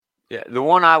Yeah, the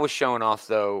one I was showing off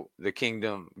though, the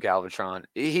Kingdom Galvatron,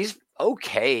 he's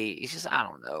okay. He's just I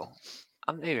don't know.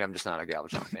 Maybe I'm just not a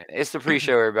Galvatron fan. It's the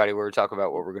pre-show, everybody, where we talk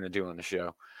about what we're going to do on the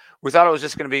show. We thought it was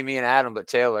just going to be me and Adam, but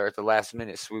Taylor at the last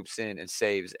minute swoops in and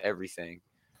saves everything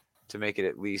to make it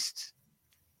at least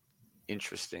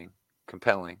interesting,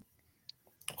 compelling.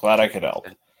 Glad I could help.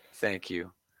 Thank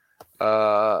you.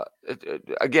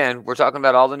 Again, we're talking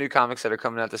about all the new comics that are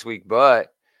coming out this week,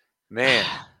 but man,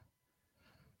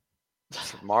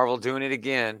 Marvel doing it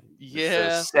again. Yeah.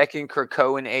 The second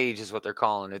Krakoan age is what they're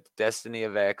calling it. Destiny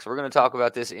of X. We're going to talk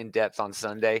about this in depth on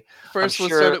Sunday. First one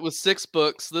started with 6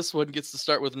 books. This one gets to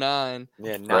start with 9.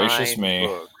 Yeah, 9 Gracious me.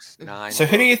 books. 9 So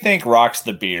books. who do you think rocks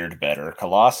the beard better,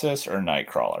 Colossus or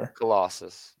Nightcrawler?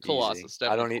 Colossus. Colossus.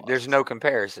 I don't need. There's no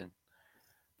comparison.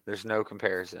 There's no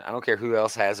comparison. I don't care who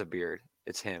else has a beard.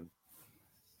 It's him.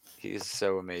 He is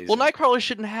so amazing. Well, Nightcrawler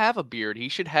shouldn't have a beard. He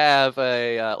should have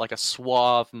a like a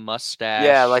suave mustache.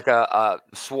 Yeah, like a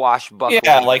swashbuckle.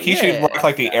 Yeah, like he should look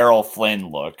like the Errol Flynn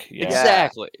look. Yeah.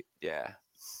 Exactly. Yeah.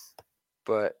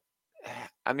 But,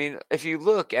 I mean, if you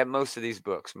look at most of these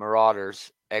books,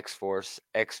 Marauders, X-Force,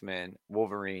 X-Men,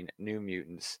 Wolverine, New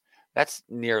Mutants, that's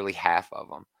nearly half of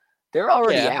them. They're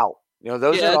already out. You know,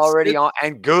 those are already on,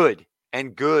 and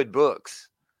good books.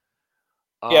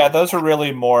 Yeah, those are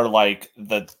really more like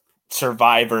the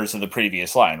survivors of the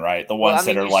previous line, right? The ones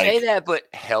that are like. You say that, but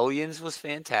Hellions was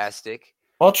fantastic.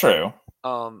 Well, true.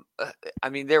 I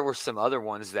mean, there were some other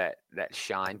ones that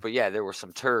shined, but yeah, there were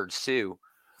some turds too.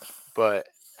 But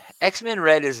X-Men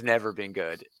Red has never been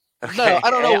good. Okay? No, I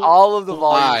don't know. All of the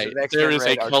volumes of X-Men there is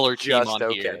Red a color are team just on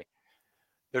okay. here.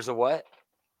 There's a what?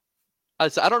 I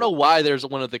don't know why there's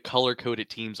one of the color-coded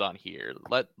teams on here.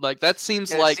 Like that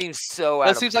seems like seems so.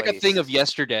 That seems like a thing of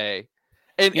yesterday.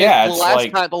 And yeah,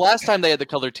 the last time they had the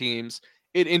color teams,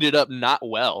 it ended up not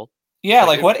well. Yeah,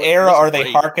 like what era are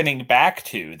they hearkening back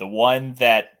to? The one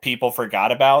that people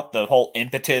forgot about? The whole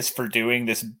impetus for doing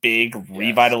this big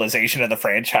revitalization of the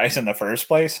franchise in the first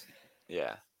place?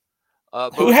 Yeah.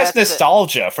 Who has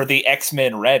nostalgia for the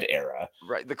X-Men Red era?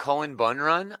 Right, the Cullen Bunn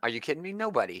run? Are you kidding me?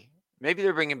 Nobody. Maybe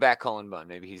they're bringing back Cullen Bunn.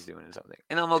 Maybe he's doing something.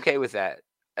 And I'm okay with that.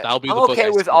 I'm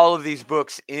okay with all of these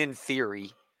books in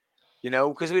theory, you know,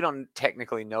 because we don't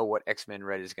technically know what X-Men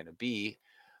Red is going to be.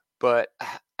 But,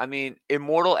 I mean,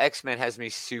 Immortal X-Men has me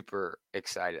super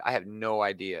excited. I have no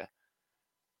idea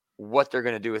what they're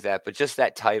going to do with that. But just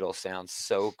that title sounds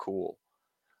so cool.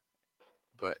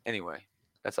 But anyway,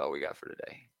 that's all we got for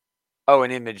today. Oh,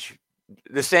 an Image.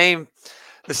 The same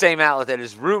outlet that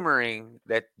is rumoring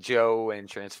that Joe and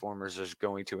Transformers is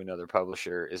going to another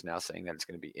publisher is now saying that it's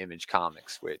going to be Image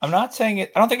Comics. Which I'm not saying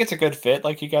it. I don't think it's a good fit,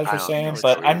 like you guys were saying,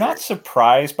 but I'm not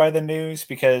surprised by the news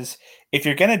because if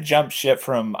you're going to jump ship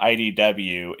from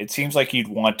IDW, it seems like you'd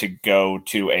want to go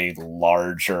to a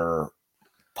larger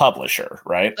publisher,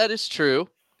 right? That is true.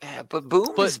 Yeah, but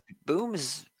Boom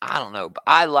is I don't know. But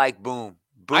I like Boom.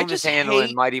 Boom is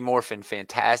handling Mighty Morphin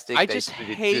fantastic. I just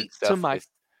hate to my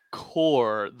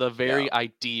core the very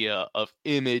idea of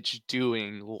Image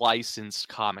doing licensed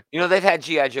comic. You know, they've had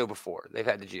G.I. Joe before. They've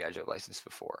had the G.I. Joe license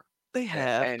before. They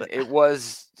have. And it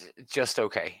was just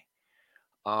okay.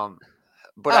 But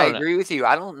I agree with you.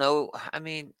 I don't know. I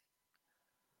mean,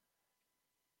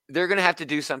 they're going to have to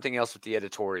do something else with the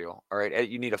editorial. All right.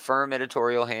 You need a firm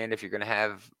editorial hand if you're going to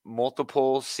have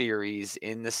multiple series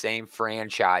in the same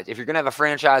franchise. If you're going to have a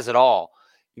franchise at all,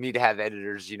 you need to have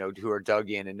editors, you know, who are dug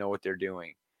in and know what they're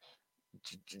doing.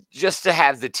 Just to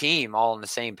have the team all on the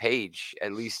same page,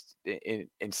 at least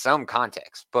in some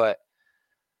context. But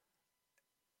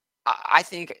I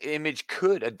think Image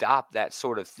could adopt that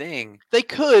sort of thing. They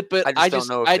could, but I just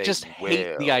will.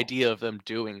 hate the idea of them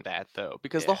doing that, though,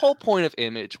 because the whole point of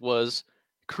Image was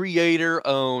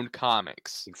creator-owned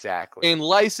comics. Exactly. And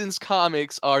licensed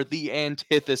comics are the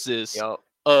antithesis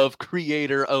of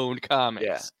creator-owned comics.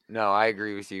 Yeah. No, I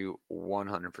agree with you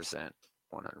 100%.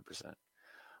 100%.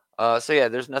 So yeah,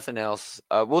 there's nothing else.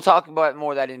 We'll talk about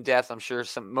more of that in depth. I'm sure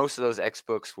most of those X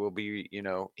books will be, you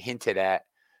know, hinted at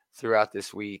throughout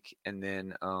this week, and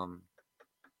then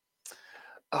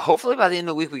hopefully by the end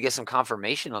of the week we get some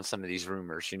confirmation on some of these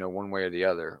rumors, you know, one way or the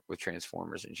other with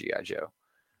Transformers and G.I. Joe.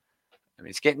 I mean,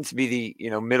 it's getting to be the, you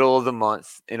know, middle of the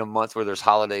month, in a month where there's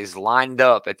holidays lined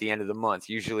up at the end of the month.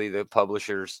 Usually the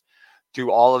publishers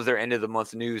do all of their end of the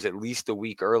month news at least a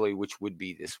week early, which would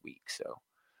be this week. So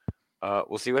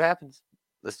we'll see what happens.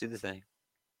 Let's do the thing.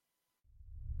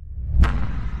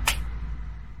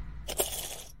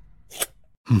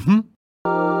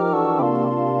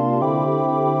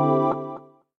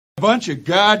 Bunch of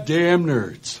goddamn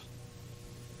nerds.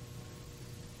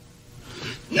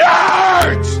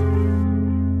 Nerds!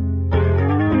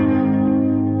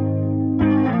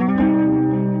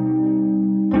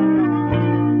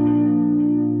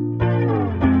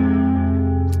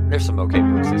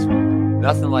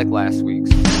 Nothing like last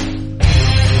week's. I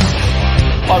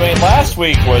mean, last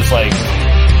week was like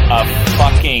a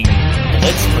fucking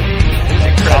blitzkrieg.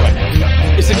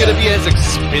 Is it going to be as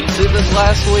expensive as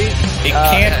last week? It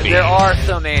can't be. There are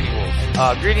some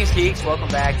annuals. Greetings, geeks. Welcome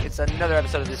back. It's another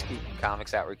episode of This Geek in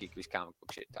Comics, Outward Geekery's comic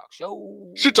book shit talk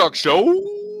show. Shit talk show.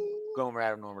 Gomer,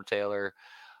 Adam, Norma Taylor.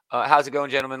 How's it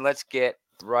going, gentlemen? Let's get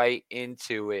right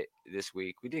into it this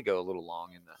week. We did go a little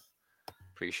long in the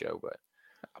pre-show, but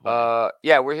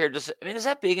yeah, we're here. Just, I mean, is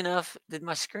that big enough? Did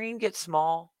my screen get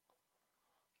small?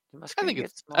 I think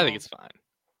it's fine.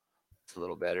 It's a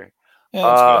little better.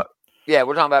 Yeah, yeah,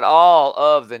 we're talking about all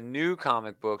of the new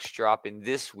comic books dropping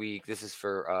this week. This is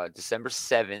for December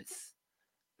 7th.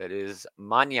 That is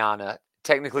mañana.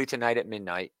 Technically tonight at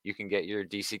midnight, you can get your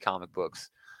DC comic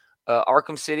books.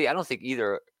 Arkham City, I don't think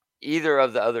either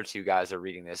of the other two guys are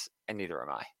reading this, and neither am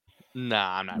I.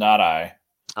 Nah, I'm not. Not I.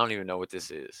 I don't even know what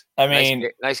this is. I mean,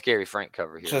 nice Gary Frank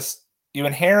cover here. Just, you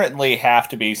inherently have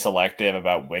to be selective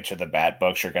about which of the Bat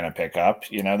books you're going to pick up.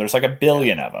 You know, there's like a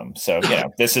billion of them. So, you know,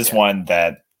 this is one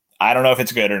that I don't know if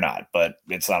it's good or not, but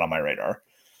it's not on my radar.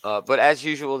 But as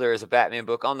usual, there is a Batman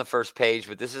book on the first page,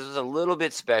 but this is a little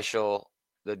bit special.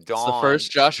 It's the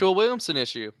first Joshua Williamson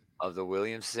issue of the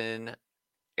Williamson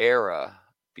era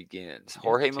begins.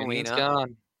 Jorge Molina.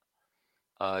 Gone.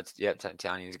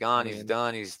 Tanyan's gone. He's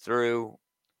done. He's through.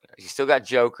 He's still got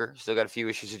Joker. Still got a few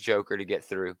issues of Joker to get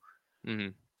through. Mm-hmm.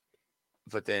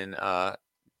 But then,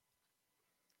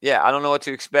 yeah, I don't know what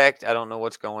to expect. I don't know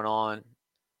what's going on.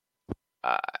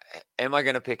 Am I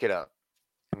going to pick it up?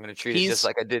 I'm going to treat it just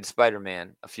like I did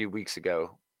Spider-Man a few weeks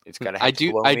ago. It's going to. I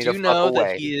do know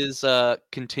that he is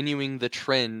continuing the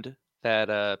trend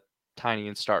that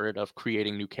Tynion started of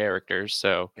creating new characters.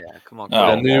 So yeah, come on.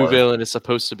 The new villain is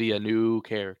supposed to be a new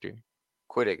character.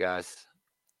 Quit it, guys.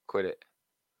 Quit it.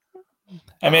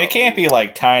 I mean, it can't be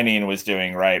like Tynion was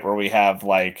doing, right? Where we have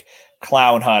like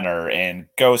Clown Hunter and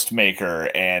Ghostmaker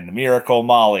and Miracle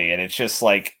Molly, and it's just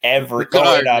like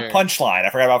Punchline. I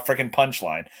forgot about freaking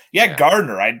Punchline. Yeah,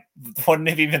 Gardner. I wouldn't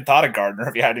have even thought of Gardner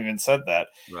if you hadn't even said that.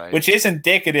 Right. Which is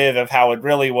indicative of how it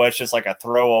really was just like a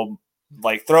throw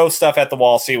stuff at the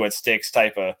wall, see what sticks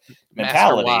type of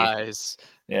mentality. Master-wise.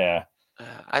 Yeah.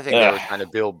 I think they were trying to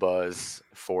build buzz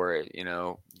for it, you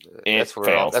know. That's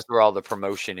where all the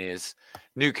promotion is.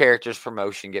 New characters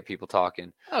promotion, get people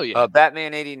talking. Oh yeah.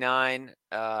 Batman 89.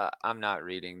 I'm not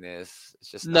reading this.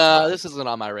 It's just this isn't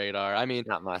on my radar. I mean,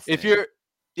 not my thing. If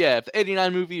the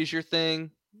 89 movie is your thing,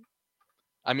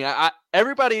 I mean,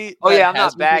 everybody. I'm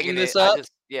not bagging this up.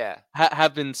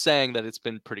 Have been saying that it's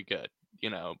been pretty good. You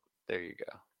know. There you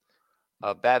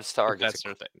go. Babs Star gets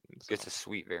a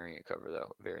sweet variant cover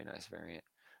though. Very nice variant.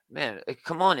 Man,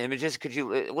 come on, Images. Could you?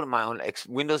 What am I on?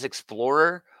 Windows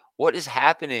Explorer? What is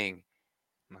happening?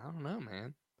 I don't know,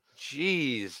 man.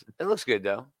 Jeez, it looks good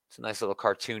though. It's a nice little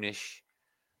cartoonish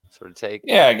sort of take.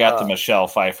 Yeah, I got the Michelle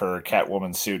Pfeiffer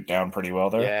Catwoman suit down pretty well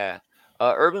there. Yeah.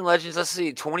 Urban Legends. Let's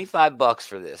see, $25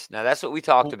 for this. Now that's what we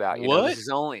talked about. You know, this is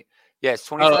only. Yeah, it's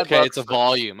 $25. Okay, it's a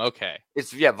volume. Okay.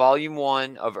 It's volume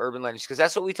 1 of Urban Legends, because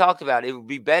that's what we talked about. It would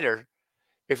be better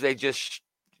if they just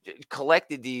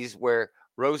collected these where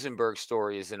Rosenberg's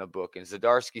story is in a book and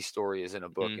Zdarsky's story is in a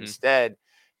book. Mm-hmm. Instead,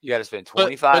 you got to spend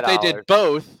 $25. But they did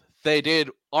both. They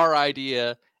did our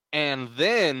idea, and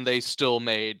then they still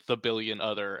made the billion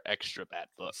other extra Bat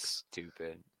books.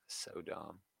 Stupid. So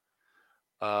dumb.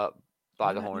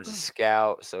 By the Horns of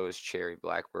Scout, so is Cherry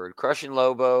Blackbird. Crushing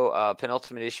Lobo,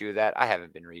 penultimate issue of that. I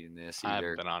haven't been reading this either. I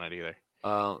haven't been on it either.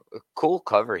 A cool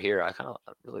cover here. I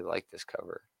really like this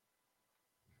cover.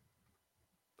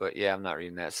 But yeah, I'm not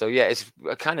reading that. So yeah, it's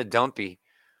kind of dumpy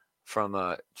from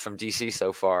DC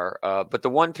so far. But the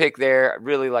one pick there, I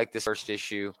really like this first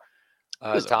issue.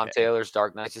 Tom Taylor's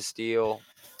Dark Knights of Steel.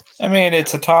 I mean,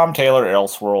 it's a Tom Taylor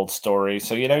Elseworld story,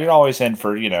 so you know you're always in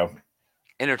for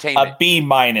entertainment. A B-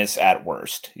 at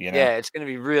worst. You know? Yeah, it's going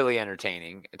to be really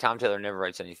entertaining. Tom Taylor never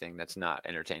writes anything that's not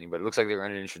entertaining, but it looks like they're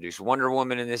going to introduce Wonder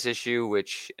Woman in this issue,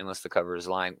 which, unless the cover is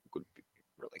lying, would be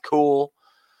really cool.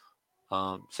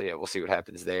 So yeah, we'll see what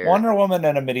happens there. Wonder Woman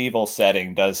in a medieval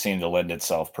setting does seem to lend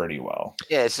itself pretty well.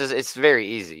 Yeah, it's very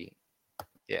easy.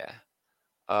 Yeah.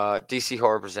 DC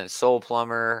Horror presents Soul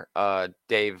Plumber.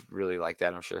 Dave really liked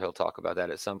that. I'm sure he'll talk about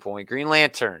that at some point. Green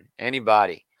Lantern.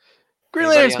 Anybody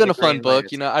Lantern's been a fun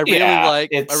book. You know, I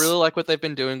really like what they've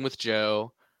been doing with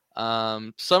Joe.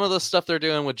 Some of the stuff they're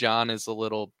doing with John is a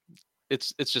little,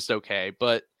 it's just okay,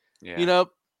 but you know,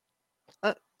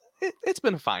 it's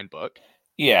been a fine book.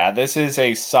 Yeah, this is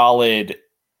a solid,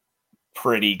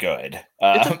 pretty good.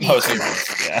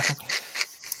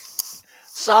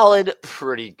 Solid,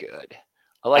 pretty good.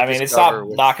 I mean, it's not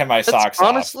knocking my socks off.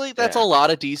 Honestly, that's a lot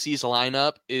of DC's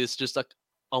lineup is just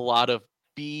a lot of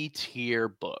B tier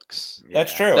books.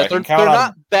 That's true. They're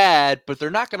not bad, but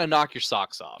they're not going to knock your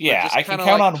socks off. Yeah, I can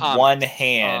count on one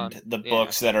hand the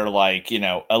books that are like,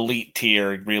 elite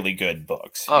tier, really good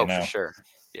books. Oh, for sure.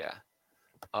 Yeah.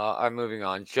 I'm moving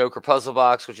on. Joker Puzzle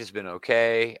Box, which has been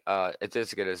okay. It's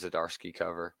as good as the Zdarsky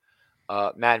cover.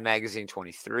 Mad Magazine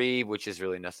 23, which is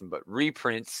really nothing but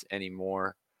reprints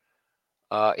anymore.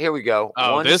 Here we go.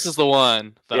 Oh, this is the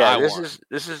one that I want.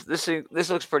 This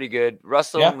looks pretty good.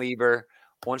 Russell and Lieber,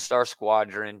 1-Star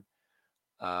Squadron.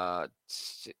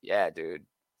 Yeah, dude.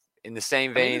 In the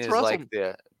same vein as like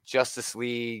the Justice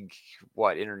League,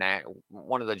 one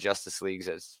of the Justice Leagues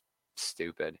that's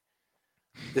stupid.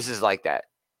 This is like that.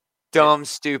 Dumb,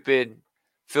 stupid,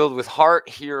 filled with heart,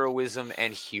 heroism,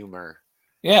 and humor.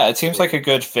 Yeah, it seems like a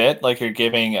good fit. Like you're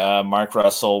giving Mark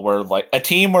Russell, where like a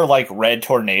team where like Red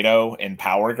Tornado and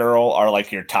Power Girl are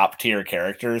like your top tier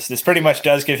characters. This pretty much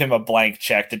does give him a blank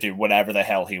check to do whatever the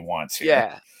hell he wants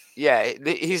here. Yeah.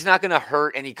 He's not going to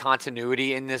hurt any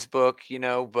continuity in this book,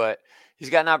 but he's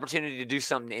got an opportunity to do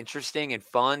something interesting and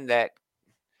fun. That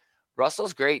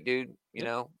Russell's great, dude.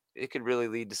 It could really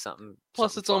lead to something.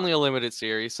 Plus, it's only a limited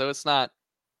series, so it's not.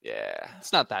 Yeah,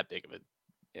 it's not that big of a.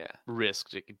 Risk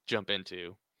to jump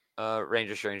into.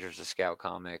 Ranger Strangers, a Scout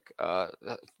comic.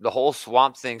 The whole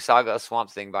Swamp Thing saga of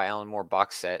Swamp Thing by Alan Moore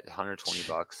box set,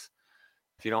 $120.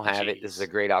 If you don't have it, this is a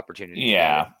great opportunity.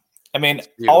 Yeah. I mean,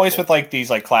 always with like these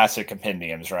like classic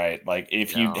compendiums, right? Like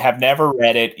if you have never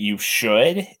read it, you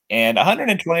should. And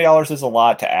 $120 is a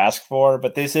lot to ask for,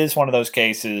 but this is one of those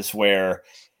cases where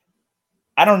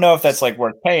I don't know if that's like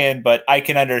worth paying, but I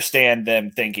can understand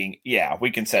them thinking, yeah,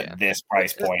 we can set this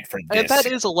price point for this. And that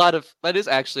is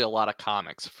actually a lot of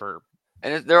comics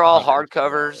and they're all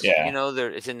hardcovers. Yeah.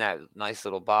 It's in that nice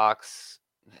little box.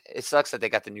 It sucks that they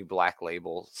got the new Black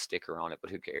Label sticker on it,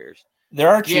 but who cares? There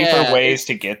are cheaper ways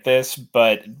to get this,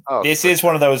 but this is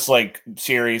one of those like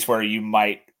series where you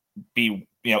might be,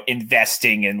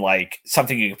 investing in like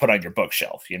something you can put on your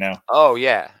bookshelf, Oh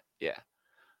yeah. Yeah.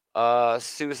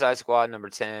 Suicide Squad number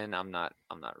 10. I'm not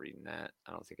reading that.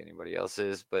 I don't think anybody else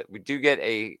is, but we do get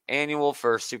a annual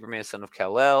for Superman Son of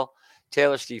Kal-El.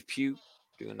 Taylor Steve Pugh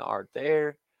doing the art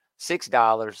there.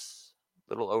 $6.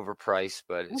 Little overpriced,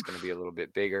 but it's going to be a little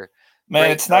bit bigger. Man,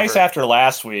 great it's cover. Nice after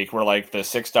last week where like the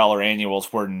 $6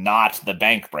 annuals were not the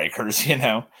bank breakers,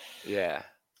 Yeah.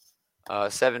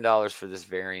 $7 for this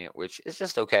variant, which is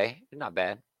just okay. Not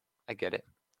bad. I get it.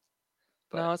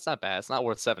 But no, it's not bad. It's not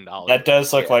worth $7. That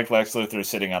does look like Lex Luthor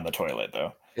sitting on the toilet,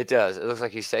 though. It does. It looks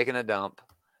like he's taking a dump,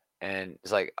 and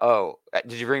it's like, oh,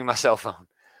 did you bring my cell phone?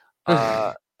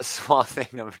 Swamp Thing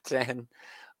number 10.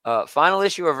 Final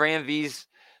issue of Ram V's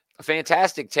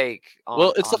fantastic take.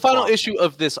 It's the final issue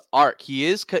of this arc.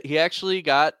 He actually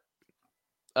got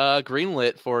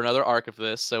greenlit for another arc of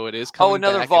this, so it is coming. Oh,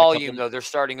 another volume though. They're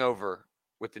starting over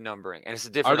with the numbering, and it's a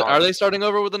different. Are they starting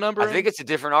over with the numbering? I think it's a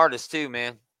different artist too,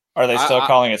 man. Are they still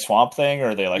calling it Swamp Thing, or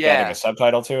are they like adding a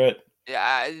subtitle to it?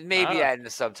 Yeah, maybe adding a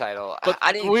subtitle. But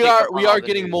I didn't. We are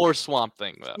getting more Swamp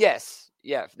Thing though. Yes,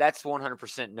 yeah, that's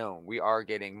 100% known. We are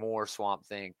getting more Swamp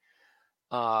Thing.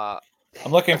 I'm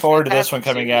looking forward to this one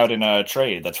coming out in a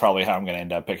trade. That's probably how I'm going to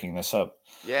end up picking this up.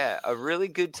 Yeah, a really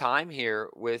good time here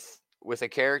with a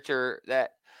character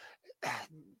that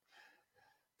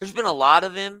there's been a lot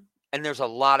of him, and there's a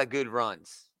lot of good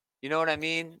runs. You know what I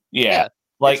mean? Yeah.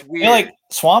 Like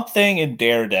Swamp Thing and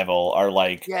Daredevil are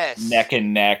like neck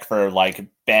and neck for like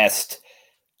best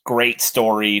great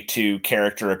story to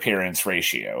character appearance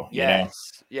ratio. You know?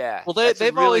 Yeah. Well,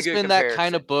 they've always been that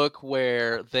kind of book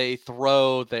where they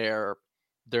throw their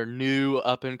new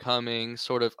up and coming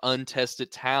sort of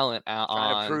untested talent out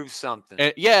trying to prove something.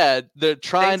 And, they're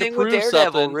trying to prove with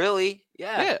Daredevil, something. Really?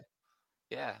 Yeah.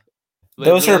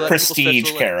 Those are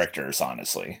prestige characters,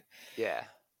 honestly. Yeah.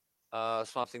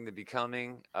 Swamp Thing The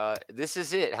Becoming. This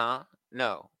is it, huh?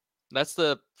 No. That's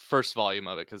the first volume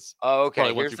of it.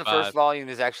 Okay. Here's the first volume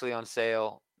is actually on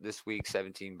sale this week,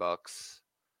 $17.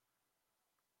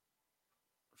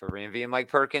 For Ram V and Mike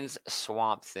Perkins,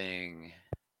 Swamp Thing.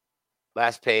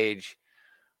 Last page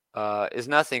is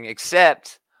nothing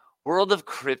except World of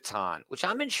Krypton, which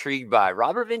I'm intrigued by.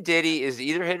 Robert Venditti is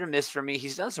either hit or miss for me.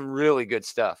 He's done some really good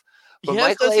stuff. But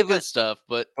Michael Avon stuff,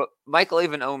 but Michael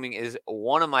Avon Oeming is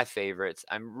one of my favorites.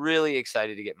 I'm really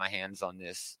excited to get my hands on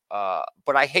this.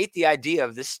 But I hate the idea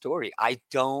of this story. I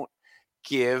don't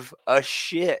give a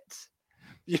shit.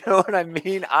 You know what I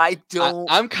mean?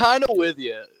 I'm kind of with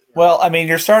you. Well, I mean,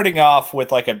 you're starting off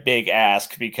with like a big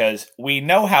ask because we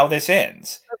know how this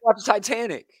ends. watch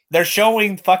Titanic. They're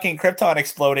showing fucking Krypton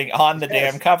exploding on the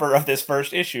damn cover of this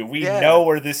first issue. We know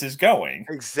where this is going.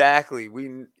 Exactly.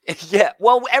 Well,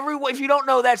 if you don't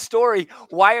know that story,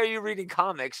 why are you reading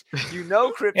comics? You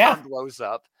know Krypton blows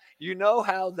up. You know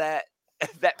how that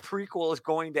prequel is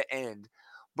going to end.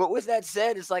 But with that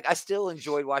said, it's like I still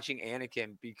enjoyed watching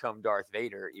Anakin become Darth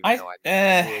Vader, even though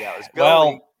I knew where that was going.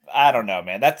 Well, I don't know,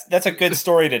 man. That's a good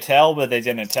story to tell, but they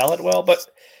didn't tell it well. But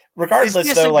regardless,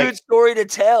 it's just a good story to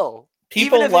tell.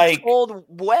 People even if it's told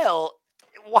well,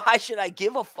 why should I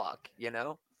give a fuck? You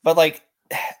know. But like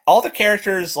all the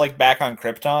characters, like back on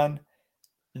Krypton,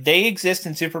 they exist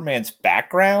in Superman's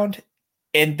background.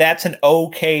 And that's an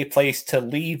okay place to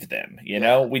leave them. You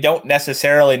know, we don't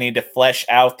necessarily need to flesh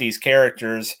out these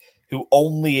characters who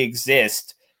only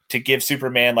exist to give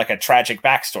Superman like a tragic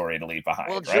backstory to leave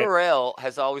behind. Well, Jor-El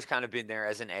has always kind of been there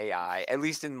as an AI, at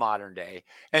least in modern day.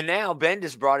 And now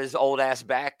Bendis brought his old ass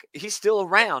back. He's still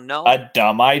around, no? A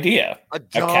dumb idea. A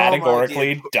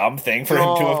categorically dumb thing for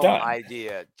him to have done.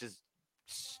 Idea. Just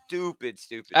stupid.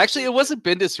 Actually, it wasn't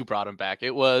Bendis who brought him back.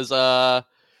 It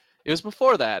was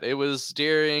before that. It was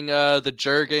during the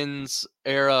Jurgens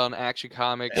era on Action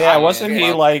Comics. Yeah, wasn't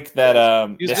he like that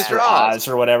Mr. Oz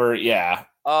or whatever? Yeah.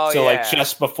 Oh, so like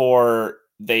just before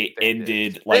they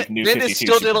ended like New 52 Bendis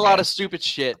still did a lot of stupid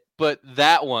shit, but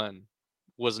that one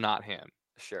was not him.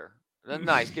 Sure.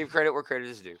 Nice. Give credit where credit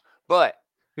is due. But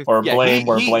or blame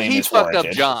where blame is fucked up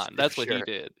warranted. John. That's what he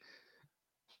did.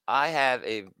 I have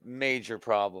a major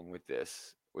problem with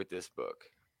this book.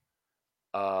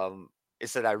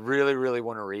 It's that I really, really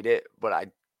want to read it, but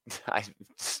I'm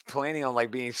planning on like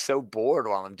being so bored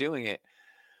while I'm doing it.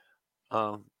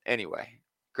 Anyway,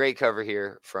 great cover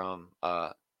here from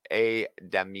A.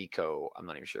 D'Amico. I'm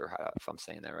not even sure if I'm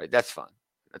saying that right. That's fun.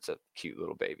 That's a cute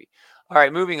little baby. All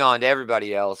right, moving on to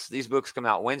everybody else. These books come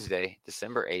out Wednesday,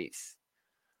 December 8th.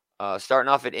 Starting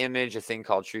off at Image, a thing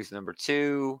called Truth Number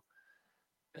 2.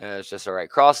 It's just all right.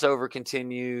 Crossover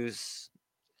continues.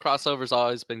 Crossover's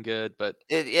always been good, but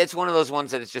it's one of those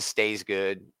ones that it just stays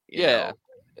good. You know?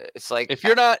 It's like if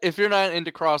you're not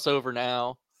into crossover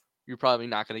now, you're probably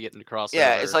not going to get into crossover.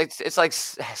 Yeah, it's like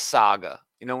Saga.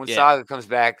 You know, when Saga comes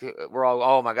back, we're all,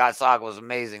 oh my god, Saga was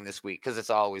amazing this week because it's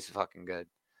always fucking good.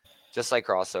 Just like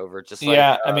crossover, just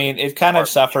like I mean, it kind of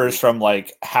suffers from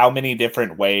like how many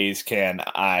different ways can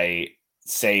I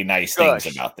say nice things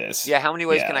about this? Yeah, how many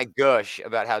ways can I gush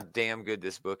about how damn good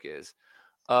this book is?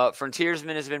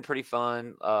 Frontiersman has been pretty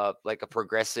fun. Like a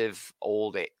progressive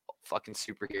old fucking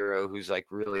superhero who's like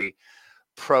really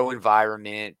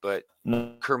pro-environment but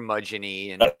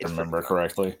curmudgeon-y, and I remember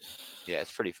correctly. Yeah,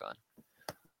 it's pretty fun.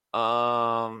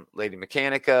 Lady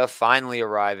Mechanica finally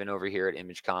arriving over here at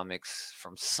Image Comics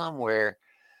from somewhere.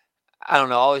 I don't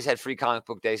know. Always had free comic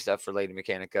book day stuff for Lady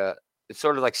Mechanica. It's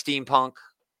sort of like steampunk,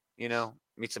 you know,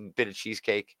 meets a bit of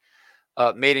cheesecake.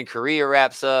 Made in Korea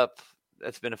wraps up.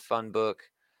 That's been a fun book.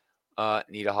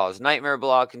 Nita Hawes' Nightmare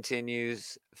blog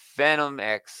continues. Phantom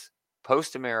X,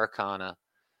 Post Americana.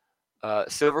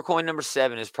 Silver Coin number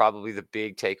 7 is probably the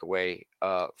big takeaway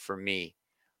for me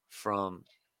from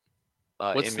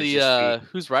what's the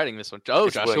who's writing this one? Oh,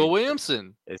 Joshua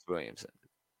Williamson. It's Williamson.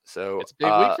 So it's a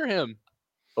big week for him.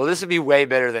 Well, this would be way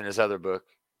better than his other book,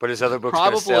 but his other book's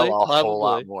going to sell a whole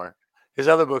lot more. His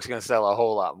other book's going to sell a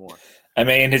whole lot more. I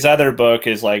mean, his other book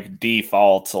is like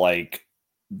default, like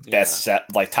best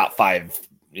set, like top 5,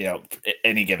 you know,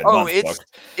 any given month.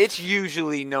 It's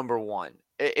usually number 1.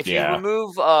 If you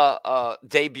remove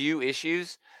debut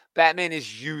issues, Batman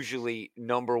is usually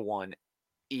number 1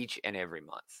 each and every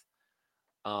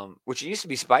month. Which used to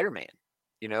be Spider-Man.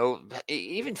 You know,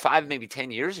 even 5, maybe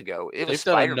 10 years ago, it was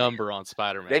Spider-Man. They've done a number on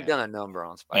Spider-Man. They've done a number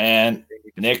on Spider-Man. And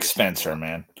Nick Spencer,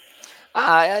 man.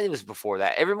 It was before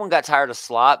that. Everyone got tired of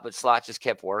Slott, but Slott just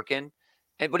kept working.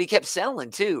 But he kept selling,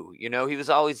 too. You know, he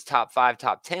was always top 5,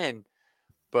 top 10.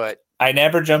 But I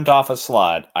never jumped off a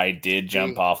Slott. I did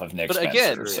jump off of Nick Spencer. But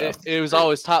again, it was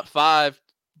always top 5,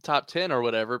 top 10 or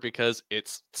whatever because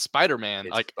it's Spider-Man.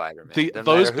 It's like Spider-Man.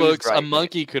 Those books, a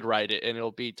monkey could write it and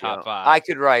it'll be top 5. I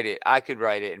could write it,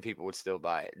 and people would still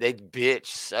buy it. They'd bitch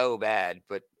so bad,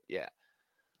 but yeah.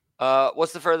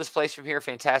 What's the furthest place from here?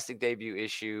 Fantastic debut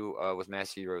issue with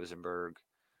Matthew Rosenberg.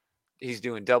 He's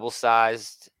doing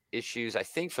double-sized issues, I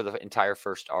think, for the entire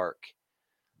first arc.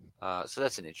 So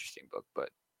that's an interesting book, but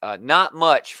not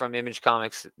much from Image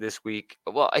Comics this week.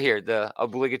 Well, here, the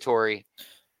obligatory.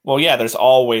 Well, yeah, there's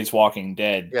always Walking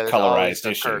Dead colorized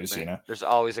issues, Kirkman. you know. There's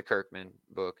always a Kirkman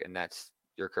book, and that's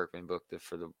your Kirkman book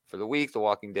for the week, The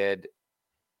Walking Dead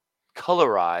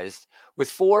colorized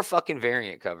with 4 fucking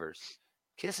variant covers.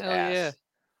 Kiss ass. Yeah.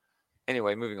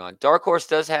 Anyway, moving on. Dark Horse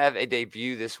does have a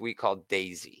debut this week called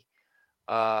Daisy.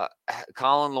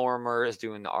 Colin Lorimer is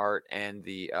doing the art and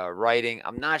the writing.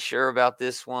 I'm not sure about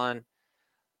this one.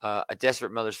 A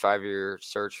desperate mother's 5-year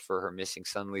search for her missing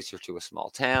son leads her to a small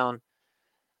town.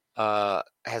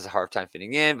 Has a hard time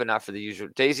fitting in, but not for the usual.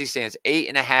 Daisy stands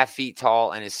 8.5 feet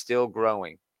tall and is still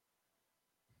growing.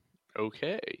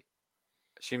 Okay.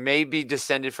 She may be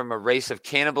descended from a race of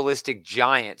cannibalistic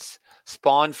giants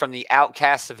spawned from the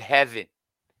outcasts of heaven.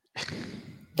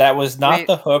 That was not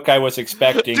the hook I was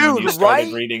expecting when you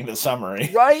started reading the summary.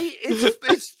 Right?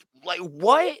 It's like,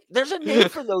 what? There's a name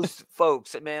for those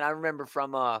folks. Man, I remember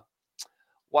from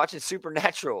watching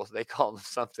Supernatural, they called them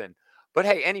something. But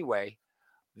hey, anyway,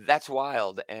 that's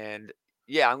wild. And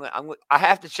yeah, I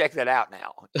have to check that out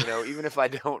now. Even if I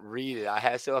don't read it,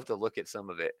 I still have to look at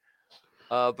some of it.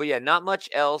 But yeah, not much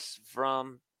else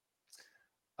from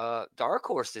Dark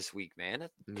Horse this week, man.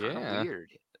 That's kind of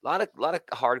weird. A lot of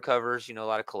hardcovers, a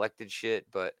lot of collected shit,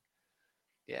 but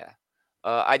yeah.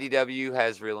 IDW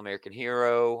has Real American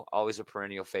Hero, always a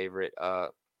perennial favorite.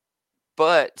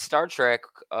 But Star Trek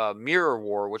Mirror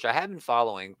War, which I have been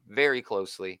following very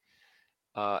closely,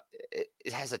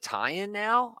 it has a tie-in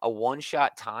now, a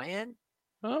one-shot tie-in.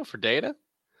 Oh, for Data?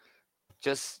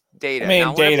 Just Data. I mean,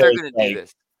 now, Data they're going to do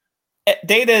this.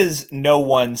 Data is no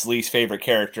one's least favorite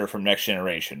character from Next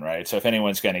Generation, right? So if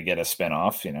anyone's going to get a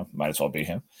spinoff, might as well be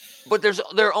him. But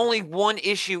they're only one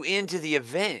issue into the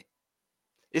event.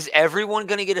 Is everyone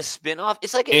going to get a spinoff?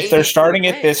 It's like if they're starting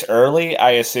it this early,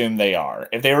 I assume they are.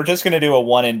 If they were just going to do a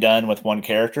one and done with one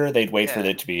character, they'd wait for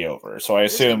it to be over. So I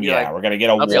assume, we're going to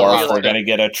get a Worf, we're going to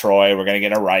get a Troy, we're going to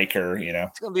get a Riker.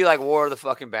 It's going to be like War of the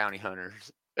fucking Bounty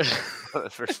Hunters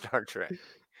for Star Trek.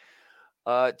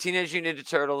 Teenage Mutant Ninja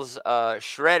Turtles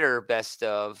Shredder Best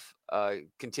of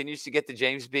continues to get the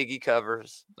James Biggie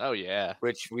covers. Oh yeah,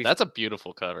 that's a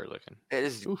beautiful cover looking. It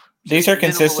is. These are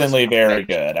consistently very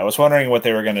good. I was wondering what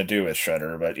they were going to do with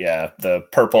Shredder, but yeah, the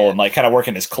purple and kind of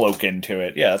working his cloak into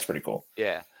it. Yeah, that's pretty cool.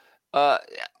 Yeah. I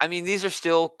mean, these are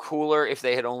still cooler if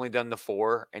they had only done the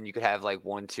 4 and you could have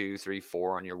 1, 2, 3,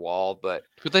 4 on your wall, but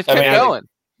they've kept going.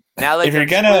 Now if you're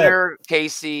gonna Twitter,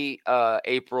 Casey,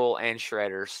 April, and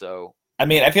Shredder, so. I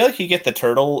mean, I feel like you get the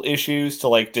turtle issues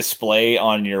to display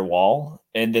on your wall,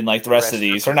 and then the rest of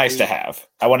these are nice to have.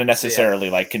 I want to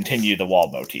necessarily continue the wall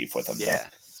motif with them. Yeah,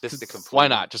 just the complete. Why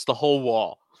not? Just the whole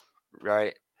wall,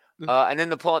 right? And then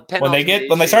the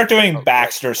when they start doing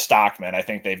Baxter Stockman, I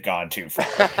think they've gone too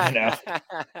far.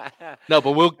 No,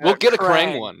 but we'll get a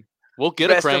Krang one. We'll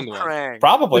get a Krang one.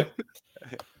 Probably.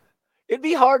 It'd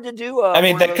be hard to do. I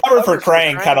mean, the cover for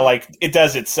Krang kind of it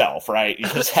does itself, right? You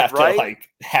just have to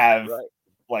have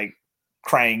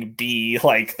Krang be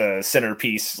the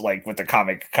centerpiece, with the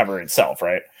comic cover itself,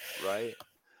 right?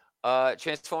 Right.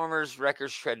 Transformers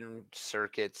Wreckers Shredding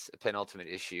Circuits penultimate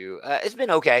issue. It's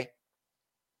been okay.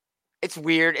 It's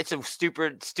weird. It's a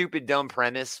stupid, dumb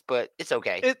premise, but it's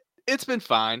okay. It's been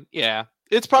fine. Yeah,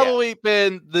 it's probably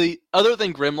been other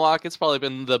than Grimlock. It's probably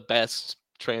been the best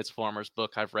Transformers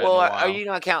book I've read in a while. Are you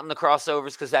not counting the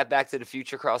crossovers? Because that Back to the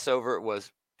Future crossover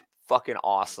was fucking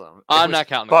awesome. I'm not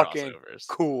counting the crossovers.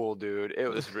 Cool, dude. It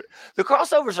was the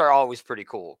crossovers are always pretty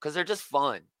cool because they're just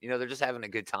fun. They're just having a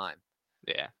good time.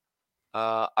 Yeah.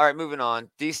 All right, moving on.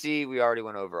 DC, we already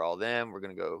went over all them. We're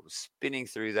gonna go spinning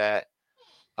through that.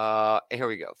 Here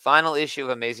we go. Final issue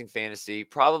of Amazing Fantasy.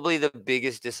 Probably the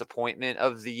biggest disappointment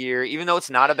of the year, even though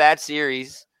it's not a bad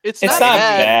series. It's not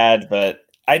bad, but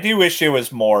I do wish it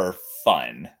was more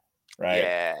fun, right?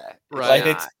 Yeah,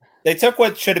 right. They took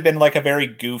what should have been a very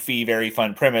goofy, very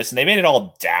fun premise, and they made it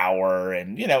all dour.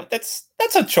 And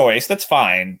that's a choice. That's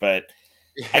fine, but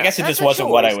I guess it just wasn't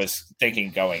what I was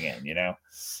thinking going in.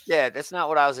 Yeah, that's not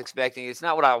what I was expecting. It's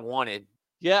not what I wanted.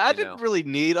 Yeah, I didn't really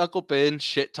need Uncle Ben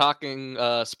shit talking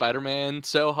Spider-Man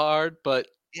so hard, but.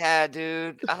 Yeah,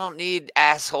 dude, I don't need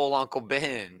asshole Uncle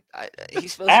Ben.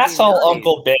 He's supposed asshole to be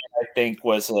Uncle Ben, I think,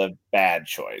 was a bad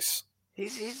choice.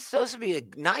 He's supposed to be a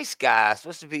nice guy.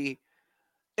 Supposed to be.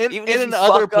 In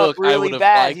another book, really I would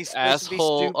have liked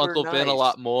asshole Uncle Ben a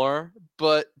lot more.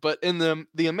 But in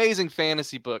the Amazing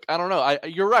Fantasy book, I don't know.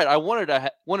 You're right. I wanted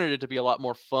it to be a lot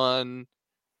more fun,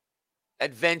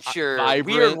 adventure,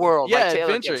 vibrant. Weird world. Yeah, like Taylor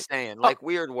adventure. kept saying,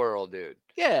 weird world, dude.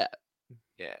 Yeah.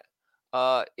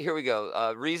 Here we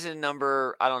go. Reason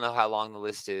number, I don't know how long the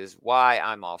list is. Why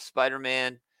I'm off.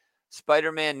 Spider-Man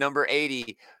number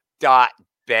 80.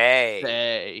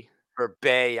 Bay for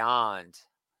Beyond.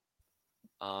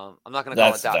 I'm not going to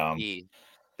call it dumb. .B.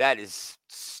 That is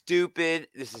stupid.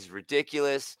 This is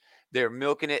ridiculous. They're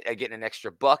milking it and getting an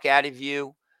extra buck out of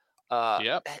you.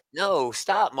 Yep. No,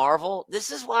 stop, Marvel.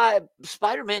 This is why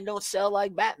Spider-Man don't sell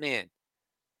like Batman.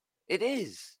 It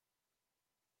is.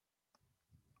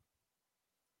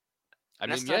 I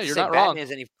mean, yeah, you're not wrong.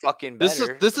 Is any fucking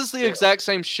better. This is the exact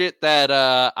same shit that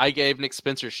I gave Nick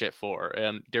Spencer shit for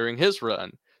during his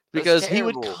run, because he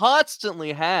would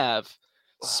constantly have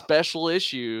special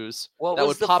issues that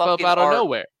would pop up out of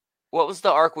nowhere. What was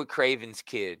the arc with Craven's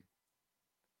kid?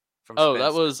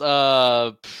 That was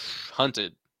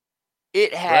Hunted.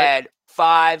 It had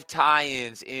 5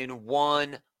 tie-ins in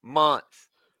 1 month.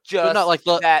 But not like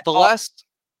the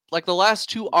last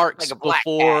 2 arcs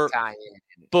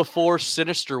before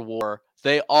Sinister War.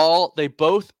 They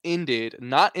both ended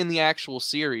not in the actual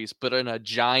series, but in a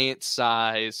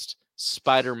giant-sized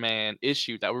Spider-Man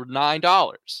issue that were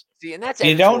 $9. See, and that's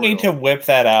you don't need to whip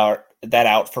that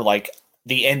out for like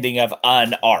the ending of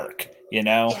an arc, you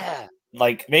know? Yeah.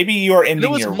 Like maybe you're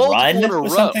ending your run or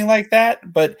something like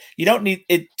that, but you don't need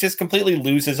it. Just completely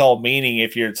loses all meaning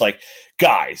if it's like,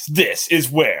 guys, this is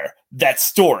where that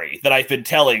story that I've been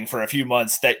telling for a few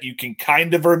months that you can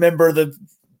kind of remember the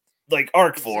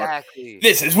arc for.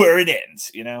 This is where it ends,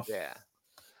 you know? Yeah.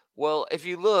 Well, if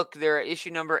you look, they're at issue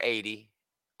number 80.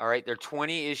 All right, they're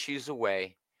 20 issues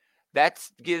away. That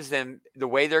gives them, the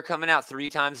way they're coming out 3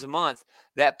 times a month,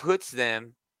 that puts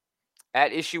them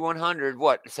at issue 100,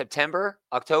 September,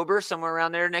 October, somewhere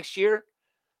around there next year?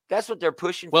 That's what they're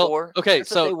pushing for. Okay,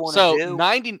 so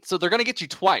 90. So they're going to get you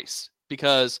twice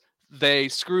because they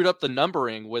screwed up the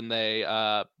numbering when they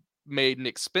made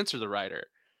Nick Spencer the writer.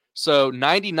 So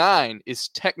 99 is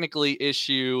technically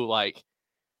issue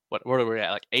what are we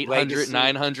at? Like 800,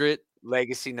 900?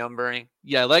 Legacy numbering.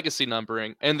 Yeah, legacy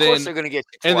numbering. And then, of course they're going to get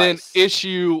you twice. And then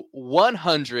issue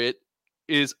 100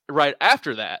 is right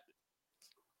after that,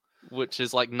 which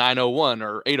is like 901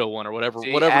 or 801 or whatever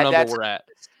number we're at.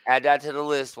 Add that to the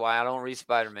list. Why I don't read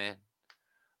Spider-Man.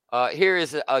 Here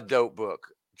is a dope book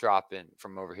dropping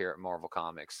from over here at Marvel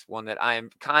Comics. One that I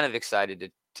am kind of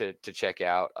excited to check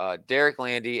out. Derek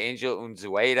Landy, Angel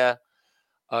Unzueta,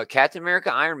 Captain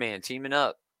America, Iron Man teaming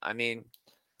up. I mean,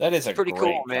 that is pretty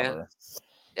cool, man. Cover.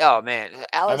 Oh man,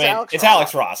 it's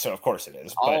Alex Ross, so of course it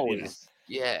is. Always.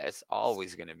 Yeah, it's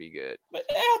always going to be good. But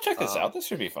I'll check this out. This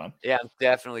should be fun. Yeah, I'm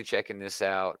definitely checking this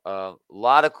out. A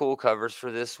lot of cool covers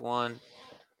for this one.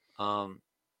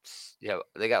 Yeah,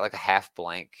 they got like a half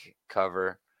blank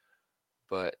cover.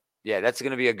 But yeah, that's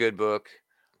going to be a good book.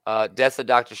 Death of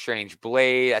Doctor Strange,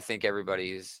 Blade. I think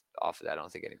everybody is off of that. I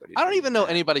don't think anybody. I don't even know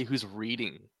anybody who's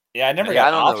reading. Yeah, I never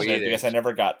got off of it because I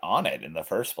never got on it in the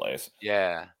first place.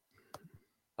 Yeah.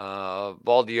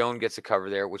 Baldione gets a cover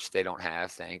there, which they don't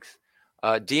have. Thanks.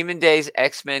 Demon Days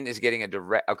X-Men is getting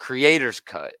a creator's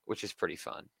cut, which is pretty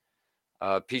fun.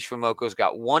 Peach Momoko's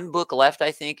got 1 book left,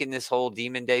 I think, in this whole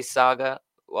Demon Days saga.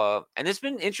 And it's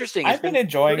been interesting. I've been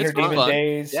enjoying her Demon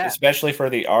Days, especially for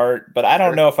the art, but I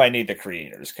don't know if I need the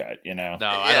creator's cut, you know? No,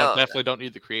 I definitely don't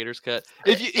need the creator's cut.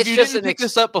 If you didn't pick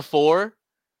this up before,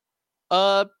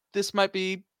 this might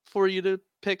be for you to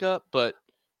pick up, but...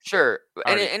 Sure.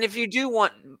 And if you do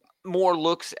want more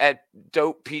looks at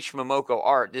dope Peach Momoko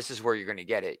art, this is where you're going to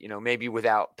get it. You know, maybe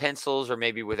without pencils or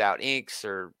maybe without inks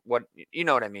or what, you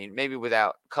know what I mean? Maybe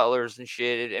without colors and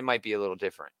shit. It might be a little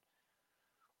different.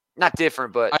 Not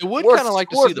different, but I would kind of like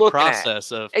to see the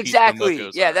process of exactly.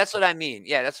 Yeah, art. That's what I mean.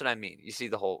 Yeah, that's what I mean. You see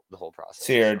the whole process.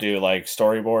 See her do like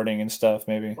storyboarding and stuff,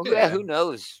 maybe. Well, yeah, who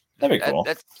knows? That'd be cool.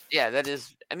 That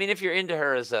is. I mean, if you're into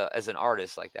her as an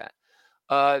artist like that.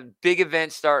 Big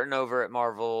event starting over at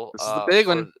Marvel. This is the big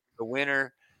one. The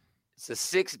winner. It's a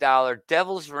 $6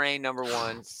 Devil's Reign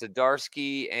 #1.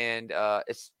 Zdarsky and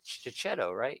it's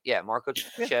Checchetto, right? Yeah, Marco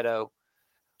Checchetto.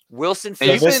 Wilson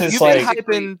Fisk.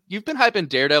 You've been hyping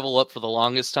Daredevil up for the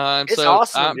longest time. It's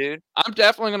awesome, dude. I'm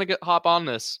definitely gonna hop on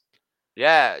this.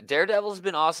 Yeah, Daredevil's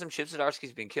been awesome. Chip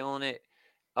Zdarsky's been killing it.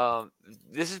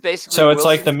 This is basically so it's Wilson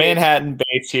like the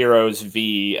Manhattan-based heroes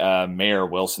v. Mayor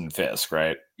Wilson Fisk,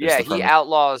 right? Yeah, he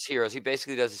outlaws heroes. He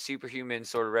basically does a superhuman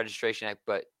sort of registration act,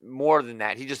 but more than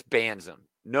that, he just bans them.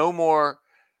 No more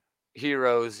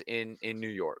heroes in New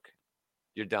York.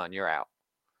 You're done. You're out.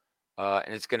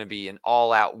 And it's going to be an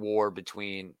all-out war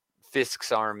between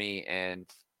Fisk's army and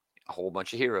a whole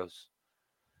bunch of heroes.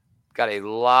 Got a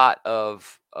lot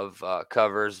of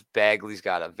covers. Bagley's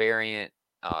got a variant.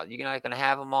 You're not going to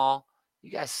have them all.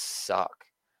 You guys suck.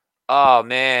 Oh,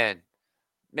 man.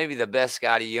 Maybe the best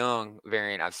Scotty Young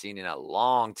variant I've seen in a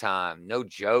long time. No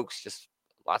jokes, just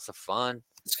lots of fun.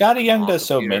 Scotty Young does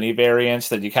so many variants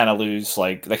that you kind of lose,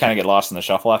 like, they kind of get lost in the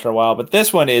shuffle after a while. But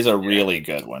this one is a really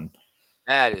good one.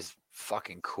 That is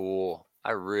fucking cool.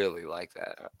 I really like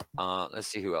that. Let's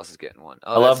see who else is getting one.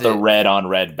 I love the red on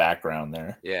red background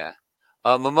there. Yeah.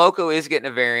 Momoko is getting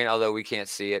a variant, although we can't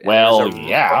see it. Well,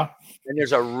 yeah. And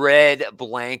there's a red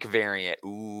blank variant.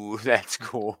 Ooh, that's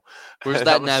cool. Where's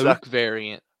that Nauk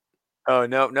variant? Oh,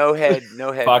 no head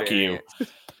Fuck variants. You.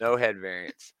 No head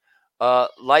variants.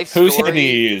 Life Whose story. head do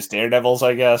you use? Daredevil's,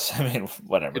 I guess. I mean,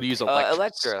 whatever. Could use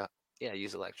Elektra. Yeah,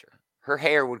 use Elektra. Her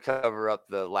hair would cover up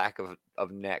the lack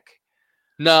of neck.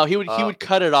 No, he would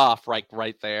cut it off right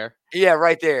there. Yeah,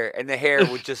 right there, and the hair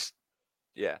would just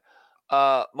yeah.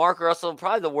 Mark Russell,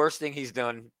 probably the worst thing he's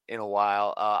done in a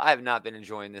while. I have not been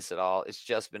enjoying this at all. It's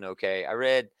just been okay.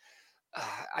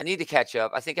 I need to catch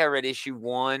up. I think I read issue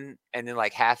 1 and then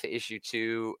like half of issue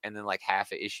 2 and then like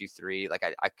half of issue 3. Like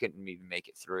I couldn't even make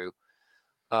it through.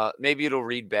 Maybe it'll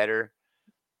read better.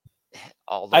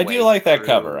 I do like that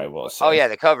cover, I will say. Oh yeah,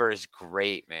 the cover is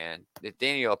great, man.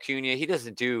 Daniel Acuna, he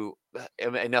doesn't do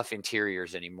enough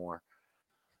interiors anymore.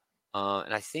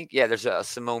 And I think there's a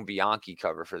Simone Bianchi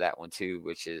cover for that one too,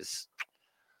 which is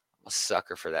I'm a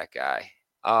sucker for that guy.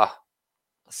 Oh,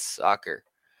 a sucker.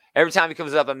 Every time he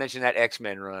comes up, I mention that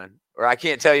X-Men run, or I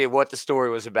can't tell you what the story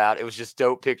was about. It was just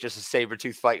dope pictures of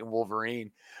Sabretooth fighting Wolverine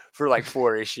for like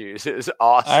 4 issues. It was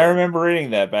awesome. I remember reading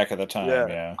that back at the time.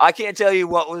 Yeah. I can't tell you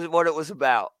what it was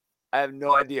about. I have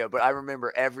no idea, but I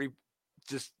remember every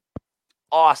just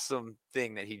awesome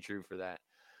thing that he drew for that.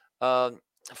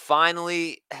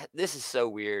 Finally, this is so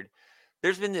weird.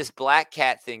 There's been this Black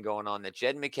Cat thing going on that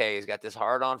Jed MacKay has got this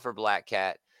hard on for Black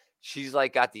Cat. She's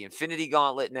like got the Infinity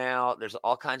Gauntlet now. There's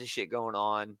all kinds of shit going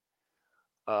on.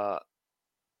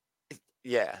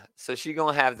 Yeah, so she's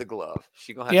gonna have the glove.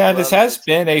 This has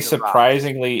been a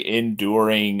surprisingly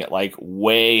enduring, like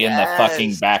way in the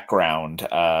fucking background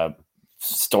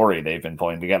story they've been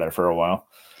pulling together for a while.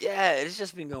 Yeah, it's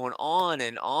just been going on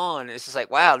and on. It's just like,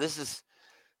 wow, this is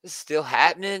still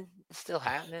happening. It's still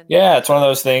happening. Yeah, it's one of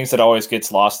those things that always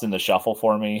gets lost in the shuffle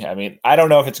for me. I mean, I don't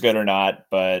know if it's good or not,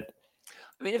 but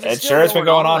I mean, if it sure has been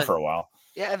going on for a while.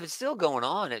 Yeah, if it's still going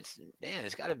on, it's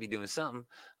got to be doing something.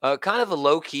 Kind of a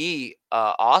low key,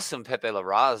 awesome Pepe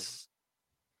Larraz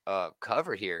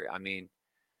cover here. I mean,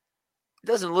 it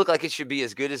doesn't look like it should be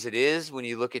as good as it is when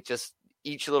you look at just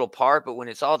each little part, but when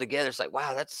it's all together, it's like,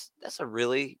 wow, that's a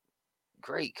really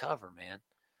great cover, man.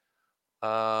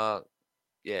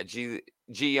 Ji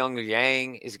Young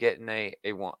Yang is getting a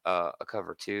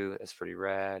cover too. That's pretty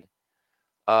rad.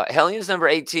 Hellions number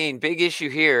 18, big issue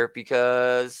here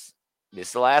because this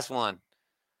is the last one.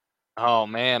 Oh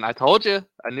man, I told you.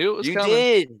 I knew it was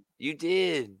coming. You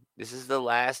did. This is the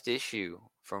last issue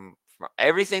from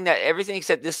everything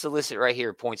except this solicit right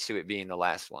here points to it being the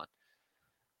last one.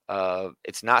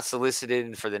 It's not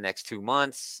solicited for the next 2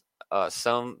 months. I've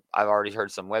already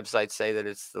heard some websites say that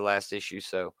it's the last issue.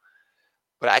 So,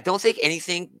 but I don't think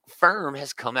anything firm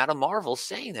has come out of Marvel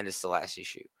saying that it's the last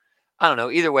issue. I don't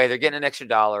know. Either way, they're getting an extra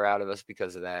 $1 out of us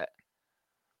because of that.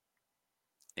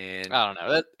 And I don't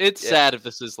know. It's sad if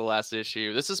this is the last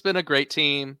issue. This has been a great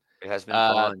team. It has been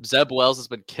fun. Zeb Wells has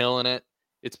been killing it.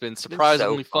 It's been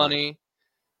surprisingly funny.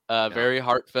 Very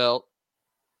heartfelt.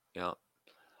 Yeah.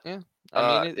 Yeah.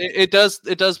 I mean, it does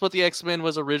what the X-Men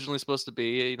was originally supposed to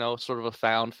be. Sort of a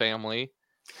found family.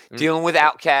 Dealing with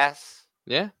outcasts.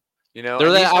 Yeah. They're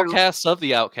the outcasts of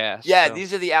the outcasts. Yeah, so.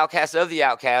 These are the outcasts of the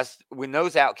outcasts. When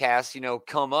those outcasts,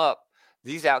 come up,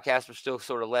 these outcasts are still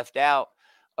sort of left out.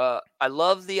 I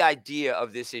love the idea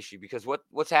of this issue because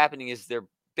what's happening is they're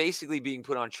basically being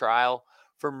put on trial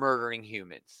for murdering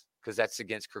humans because that's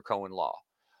against Krakoan law.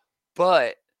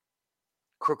 But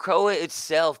Krakoa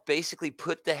itself basically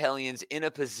put the Hellions in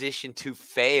a position to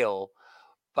fail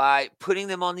by putting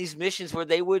them on these missions where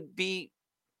they would be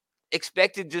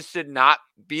expected just to not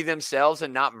be themselves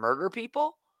and not murder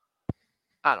people?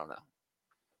 I don't know.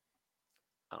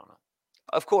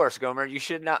 Of course, Gomer, you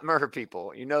should not murder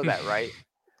people. You know that, right?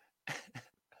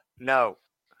 No.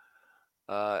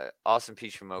 Awesome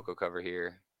Peach Momoko cover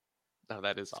here. Oh,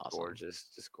 that is awesome. Gorgeous.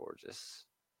 Just gorgeous.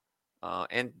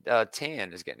 And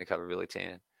Tan is getting a cover, really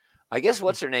Tan. I guess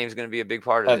what's her name is going to be a big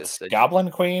part of this. Goblin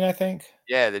Queen, I think.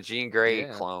 Yeah, the Jean Grey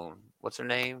clone. What's her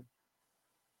name?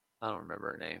 I don't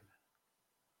remember her name.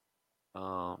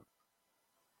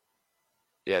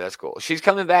 Yeah, that's cool. She's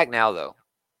coming back now, though.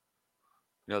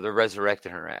 They're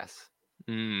resurrecting her ass.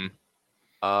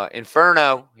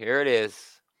 Inferno, here it is.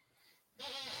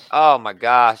 Oh my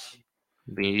gosh.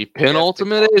 The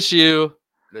penultimate issue.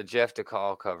 The Jeff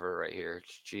DeCall cover right here.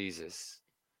 Jesus.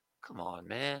 Come on,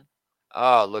 man.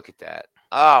 Oh, look at that.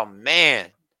 Oh,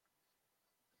 man.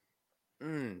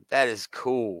 That is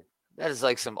cool. That is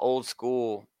like some old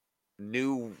school,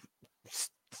 new, it's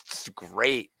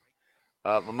great.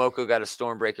 Momoko got a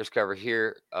Stormbreakers cover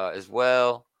here as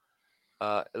well.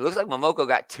 It looks like Momoko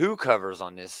got 2 covers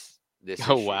on this Oh,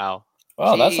 issue. wow.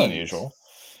 Well, that's unusual.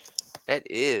 That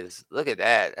is. Look at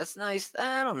that. That's nice.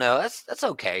 I don't know. That's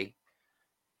okay.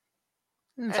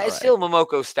 It's still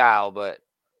Momoko style, but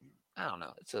I don't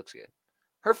know. It looks good.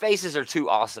 Her faces are too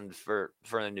awesome for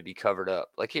them to be covered up.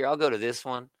 Like here, I'll go to this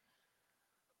one.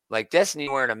 Like Destiny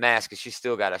wearing a mask, and she's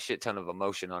still got a shit ton of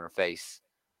emotion on her face.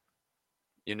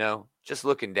 You know, just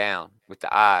looking down with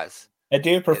the eyes. I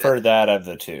do prefer that of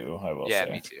the two, I will say.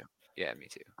 Yeah, me too. Yeah, me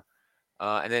too.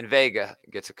 And then Vega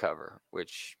gets a cover,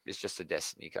 which is just a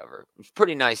Destiny cover. It's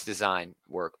pretty nice design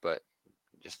work, but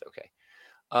just okay.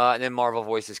 And then Marvel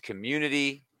Voices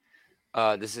Community.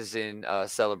 This is in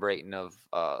celebrating of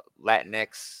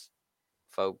Latinx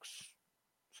folks.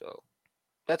 So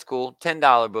that's cool.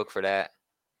 $10 book for that.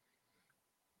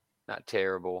 Not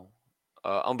terrible.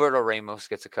 Humberto Ramos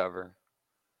gets a cover.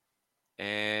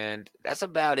 And that's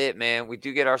about it, man. We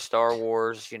do get our Star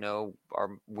Wars, our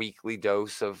weekly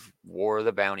dose of War of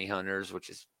the Bounty Hunters, which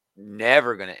is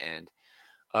never going to end.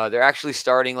 They're actually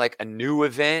starting like a new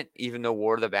event, even though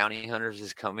War of the Bounty Hunters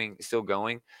is still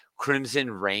going.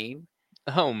 Crimson Reign.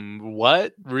 Oh,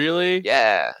 what? Really?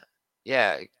 Yeah.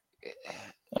 Yeah.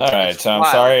 All right. So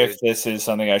I'm sorry if this is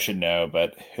something I should know,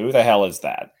 but who the hell is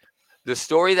that? The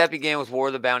story that began with War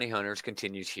of the Bounty Hunters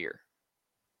continues here.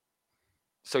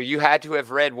 So you had to have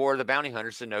read War of the Bounty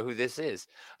Hunters to know who this is.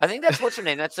 I think that's what's her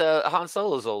name. That's Han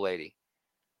Solo's old lady.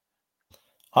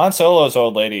 Han Solo's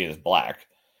old lady is black.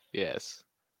 Yes.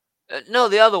 No,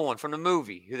 the other one from the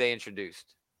movie who they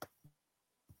introduced.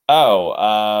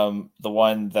 Oh, the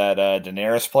one that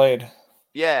Daenerys played?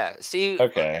 Yeah. See,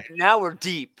 okay. Now we're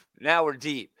deep.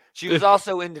 She was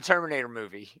also in the Terminator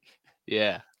movie.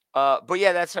 Yeah. But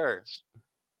yeah, that's her.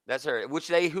 That's her.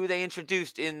 Who they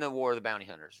introduced in the War of the Bounty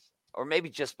Hunters. Or maybe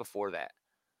just before that.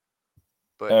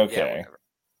 But okay. Yeah, whatever.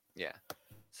 Yeah.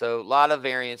 So a lot of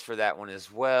variants for that one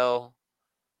as well.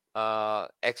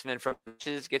 X-Men from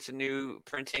Witches gets a new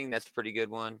printing. That's a pretty good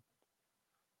one.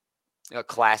 A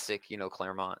classic,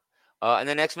 Claremont. And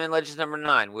then X-Men Legends number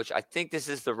 9, which I think this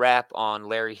is the wrap on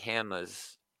Larry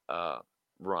Hama's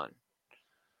run.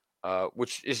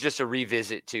 Which is just a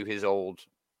revisit to his old,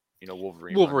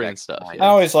 Wolverine stuff. Yeah. I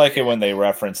always like it when they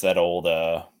reference that old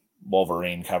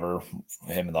Wolverine cover,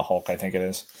 him and the Hulk, I think it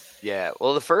is. Yeah,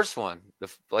 well, the first one, it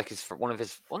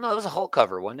was a Hulk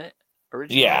cover, wasn't it?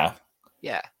 Originally? Yeah.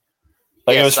 Yeah.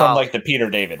 It was from like the Peter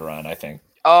David run, I think.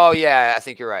 Oh, yeah, I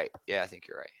think you're right.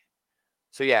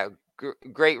 So, yeah,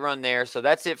 great run there. So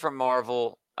that's it from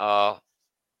Marvel.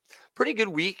 Pretty good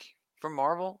week from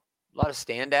Marvel. A lot of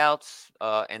standouts.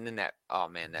 And then that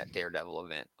Daredevil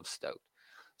event. I'm stoked.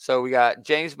 So we got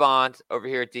James Bond over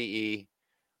here at DE.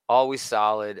 Always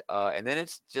solid. And then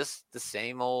it's just the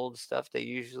same old stuff they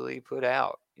usually put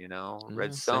out,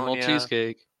 Red Sonja. Same old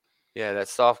cheesecake. Yeah, that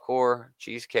softcore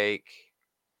cheesecake.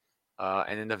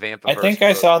 And then the Vampiverse. I think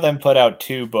I saw them put out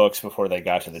 2 books before they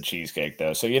got to the cheesecake,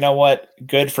 though. So you know what?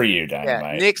 Good for you,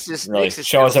 Dynamite. Yeah, Nyx is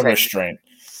showing some restraint.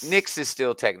 Nyx is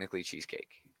still technically cheesecake.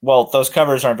 Well, those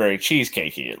covers aren't very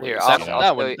cheesecakey. At least,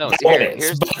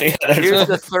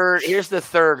 here's the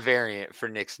third variant for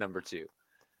Nyx number 2.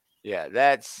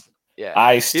 Yeah,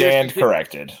 I stand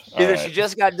corrected. Either she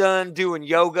just got done doing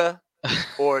yoga,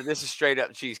 or this is straight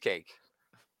up cheesecake.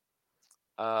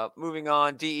 Moving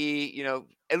on, DE,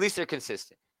 at least they're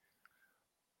consistent.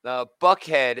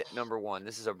 Buckhead number 1.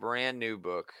 This is a brand new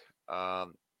book.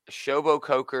 Shobo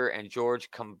Coker and George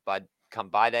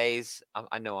Combades.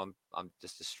 I know I'm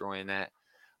just destroying that.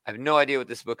 I have no idea what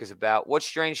this book is about. What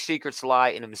strange secrets lie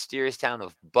in a mysterious town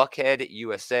of Buckhead,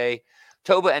 USA?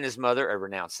 Toba and his mother, a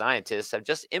renowned scientist, have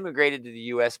just immigrated to the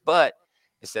U.S., but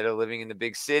instead of living in the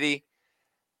big city,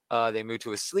 they moved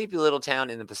to a sleepy little town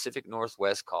in the Pacific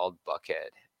Northwest called Buckhead.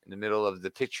 In the middle of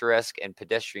the picturesque and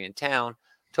pedestrian town,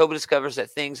 Toba discovers that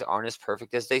things aren't as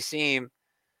perfect as they seem.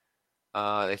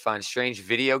 They find a strange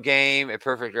video game, a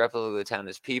perfect replica of the town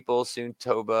as people. Soon,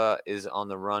 Toba is on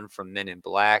the run from Men in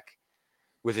Black,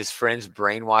 with his friends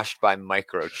brainwashed by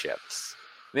microchips.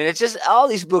 I mean, it's just all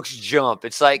these books jump.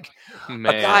 It's like a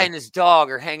guy and his dog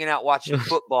are hanging out watching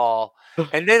football,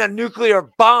 and then a nuclear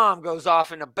bomb goes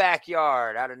off in the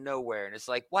backyard out of nowhere. And it's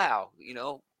like, wow,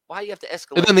 why do you have to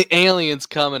escalate? And then the aliens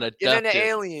come and abduct And then the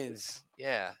aliens.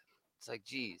 Yeah. It's like,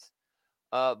 geez.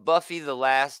 Buffy, the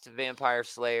Last Vampire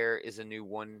Slayer is a new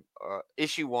one,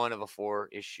 issue 1 of a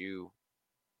 4-issue,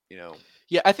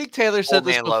 Yeah, I think Taylor said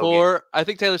this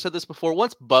before.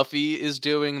 Once Buffy is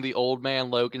doing the old man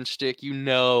Logan shtick, you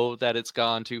know that it's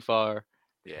gone too far.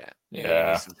 Yeah. You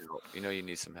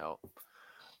need some help.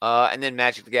 And then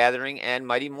Magic the Gathering and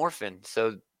Mighty Morphin.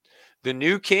 So the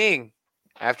new king,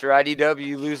 after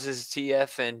IDW loses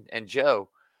TF and Joe,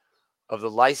 of the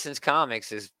licensed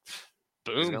comics is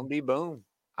going to be Boom.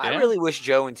 I really wish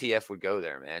Joe and TF would go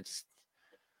there, man.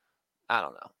 I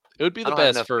don't know. It would be the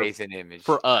best for faith in Image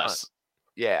for us.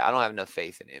 I don't have enough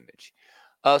faith in Image.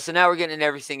 So now we're getting into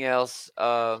everything else.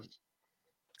 I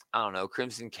don't know.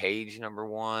 Crimson Cage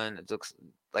 #1. It looks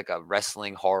like a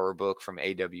wrestling horror book from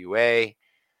AWA. It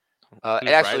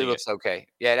actually looks okay.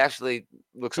 Yeah, it actually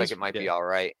looks like it might be all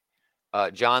right.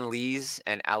 John Lees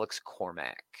and Alex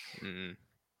Cormack. Mm-hmm.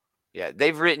 Yeah,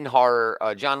 they've written horror.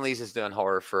 John Lees has done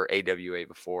horror for AWA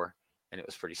before, and it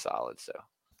was pretty solid. So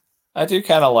I do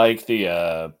kind of like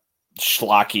the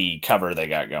schlocky cover they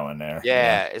got going there.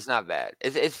 Yeah, it's not bad.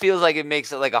 It feels like it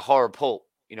makes it like a horror pulp.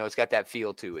 It's got that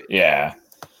feel to it. Yeah.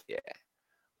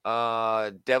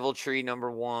 Deviltree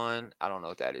 #1. I don't know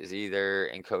what that is either.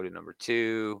 Encoded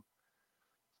 #2.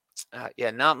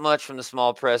 Not much from the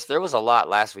small press. There was a lot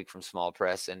last week from small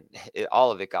press, and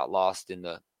all of it got lost in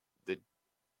the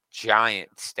giant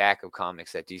stack of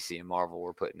comics that DC and Marvel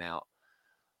were putting out.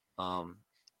 I'm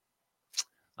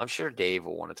sure Dave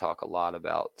will want to talk a lot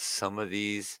about some of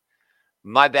these.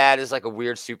 My Bad is like a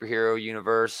weird superhero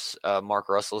universe. Mark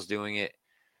Russell's doing it.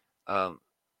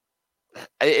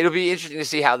 It'll be interesting to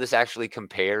see how this actually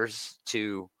compares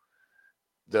to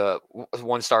the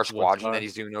One Star Squadron that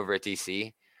he's doing over at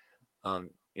DC. To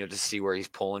see where he's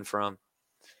pulling from.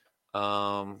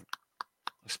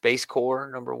 Space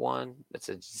Corps #1. That's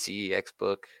a ZEX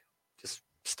book. Just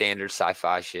standard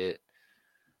sci-fi shit.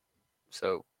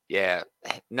 So yeah,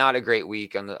 not a great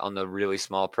week on the really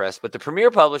small press, but the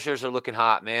premier publishers are looking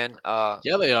hot, man.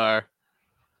 Yeah, they are.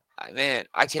 Man,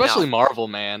 especially Marvel,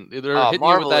 man. They're hitting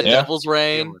you with that Devil's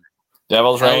Reign.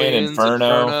 Devil's Reign,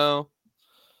 Inferno.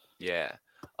 Yeah.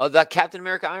 The Captain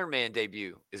America Iron Man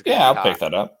debut is going to be I'll hot. pick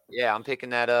that up. Yeah, I'm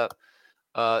picking that up.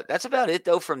 That's about it,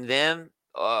 though, from them.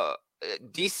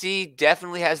 DC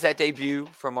definitely has that debut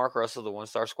from Mark Russell, the One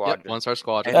Star Squadron. Yep, One Star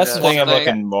Squadron. That's the thing I'm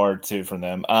looking more to from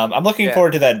them. I'm looking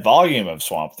forward to that volume of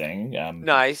Swamp Thing.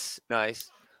 Nice. Son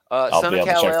of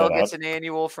Kal-El gets an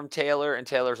annual from Taylor, and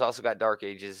Taylor's also got Dark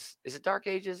Ages. Is it Dark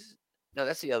Ages? No,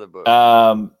 that's the other book.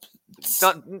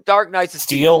 Dark Knights of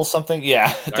Steel something?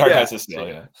 Yeah, Dark Knights of Steel,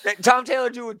 yeah. Tom Taylor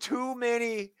doing too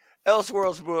many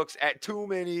Elseworlds books at too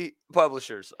many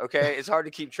publishers, okay? It's hard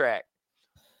to keep track.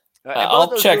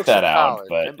 I'll check that out,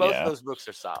 but both of those books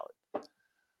are solid.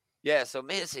 Yeah, so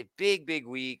man, it's a big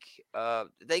week.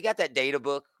 They got that data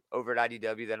book over at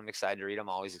IDW that I'm excited to read. I'm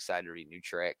always excited to read New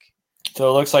Trek. So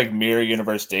it looks like Mirror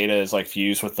Universe data is like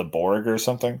fused with the Borg or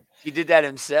something. He did that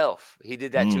himself. He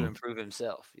did that to improve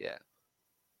himself. Yeah.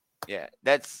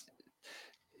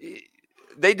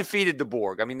 They defeated the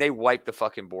Borg. I mean, they wiped the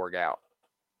fucking Borg out.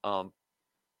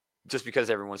 Just because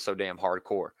everyone's so damn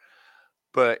hardcore.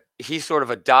 But he sort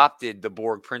of adopted the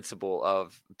Borg principle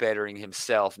of bettering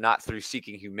himself, not through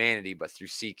seeking humanity, but through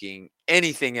seeking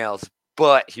anything else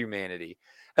but humanity.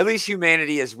 At least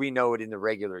humanity as we know it in the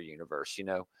regular universe,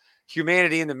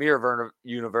 Humanity in the Mirror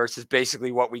universe is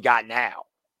basically what we got now,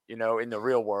 in the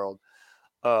real world.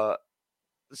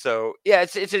 So yeah,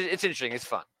 it's interesting. It's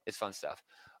fun. It's fun stuff.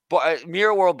 But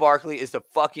Mirror World Barkley is the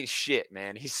fucking shit,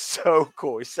 man. He's so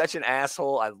cool. He's such an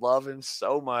asshole. I love him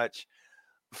so much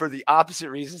for the opposite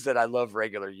reasons that I love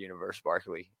regular universe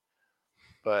Barkley.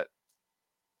 But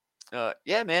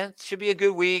yeah, man, should be a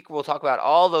good week. We'll talk about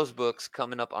all those books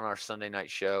coming up on our Sunday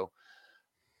night show.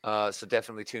 So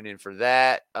definitely tune in for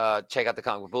that. Check out the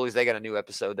Comic Book Bullies. They got a new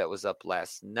episode that was up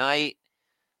last night.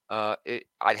 I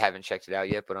haven't checked it out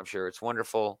yet, but I'm sure it's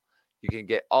wonderful. You can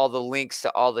get all the links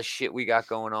to all the shit we got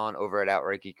going on over at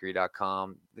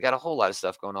OutrightGeekery.com. We got a whole lot of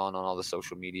stuff going on all the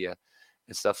social media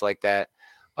and stuff like that.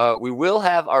 We will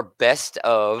have our best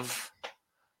of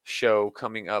show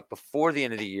coming up before the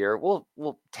end of the year. We'll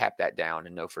tap that down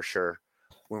and know for sure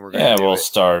when we're going to do we'll it.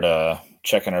 Start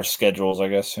checking our schedules, I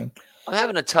guess, soon. I'm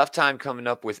having a tough time coming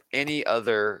up with any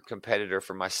other competitor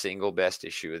for my single best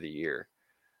issue of the year.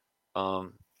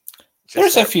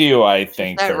 There's a few, I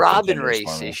think. That Robin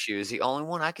Race issue is the only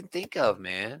one I can think of,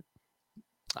 man.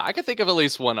 I can think of at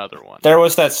least one other one. There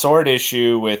was that sword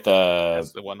issue with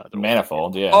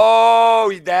Manifold, yeah.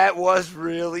 Oh, that was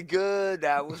really good.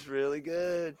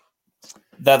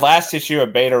 That last issue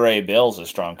of Beta Ray Bill's a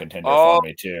strong contender for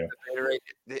me too.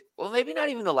 Well, maybe not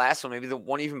even the last one. Maybe the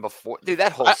one even before. Dude,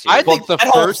 that whole series. I think the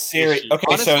first series.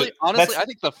 Okay, honestly, I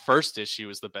think the first issue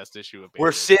is the best issue of Beta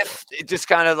where Sif just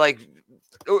kind of like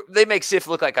they make Sif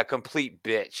look like a complete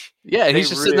bitch. Yeah, and he's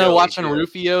just sitting there watching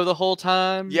Rufio the whole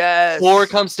time. Yes. Thor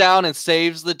comes down and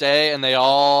saves the day, and they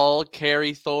all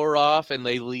carry Thor off, and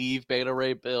they leave Beta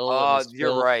Ray Bill. Oh,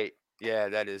 you're right. Yeah,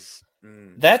 that is.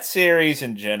 That series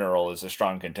in general is a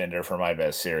strong contender for my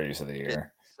best series of the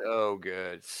year. So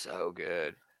good.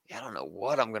 I don't know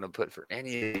what I'm going to put for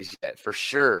any of these yet, for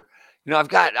sure. I've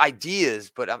got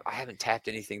ideas, but I haven't tapped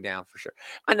anything down for sure.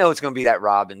 I know it's going to be that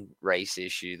Robin race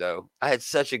issue, though. I had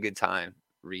such a good time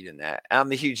reading that.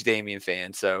 I'm a huge Damian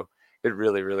fan, so it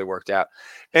really, really worked out.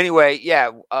 Anyway, yeah,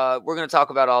 we're going to talk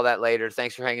about all that later.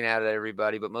 Thanks for hanging out,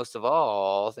 everybody. But most of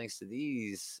all, thanks to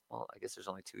these. Well, I guess there's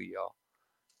only 2 of y'all.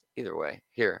 Either way,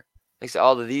 here. Thanks to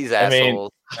all of these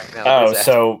assholes.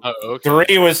 Okay.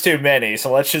 3 was too many.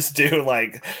 So let's just do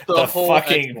like the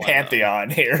fucking pantheon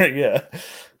here. Yeah.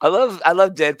 I love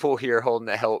Deadpool here holding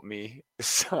the help me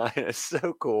sign. It's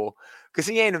so cool because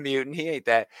he ain't a mutant. He ain't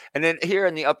that. And then here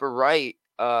in the upper right,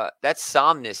 that's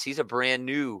Somnus. He's a brand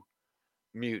new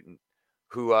mutant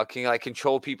who can like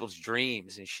control people's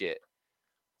dreams and shit.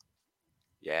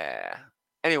 Yeah.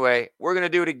 Anyway, we're gonna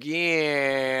do it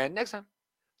again next time.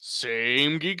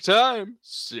 Same geek time,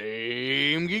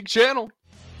 same geek channel.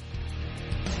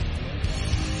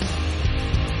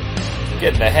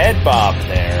 Getting the head bob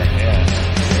there.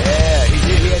 Yeah, he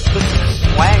did. He had to put some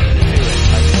swag into it.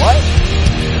 Like, what?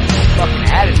 Fucking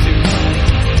attitude.